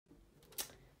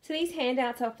So these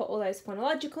handouts are for all those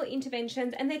phonological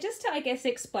interventions, and they're just to, I guess,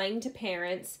 explain to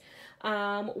parents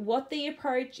what the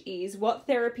approach is, what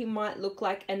therapy might look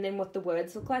like, and then what the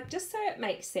words look like, just so it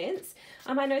makes sense.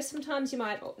 I know sometimes you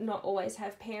might not always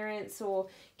have parents or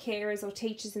carers or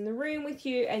teachers in the room with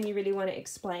you, and you really want to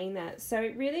explain that. So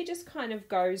it really just kind of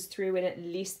goes through and it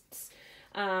lists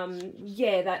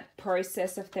that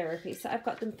process of therapy. So I've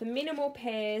got them for minimal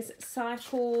pairs,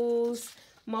 cycles,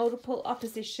 multiple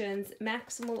oppositions,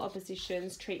 maximal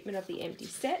oppositions, treatment of the empty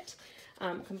set,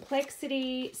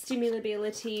 complexity,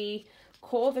 stimulability,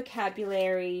 core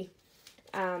vocabulary,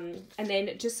 and then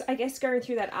just, I guess, going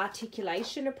through that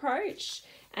articulation approach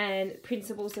and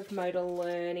principles of modal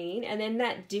learning, and then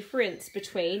that difference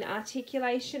between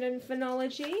articulation and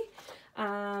phonology.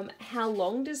 How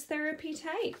long does therapy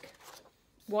take?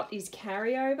 What is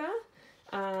carryover?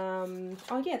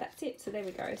 That's it. So there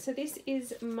we go. So this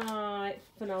is my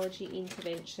Phonology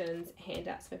Interventions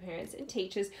handouts for parents and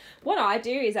teachers. What I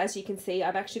do is, as you can see,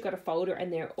 I've actually got a folder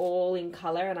and they're all in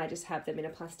colour, and I just have them in a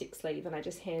plastic sleeve and I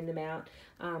just hand them out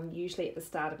usually at the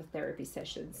start of a therapy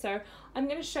session. So I'm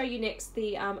going to show you next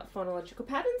the phonological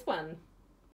patterns one.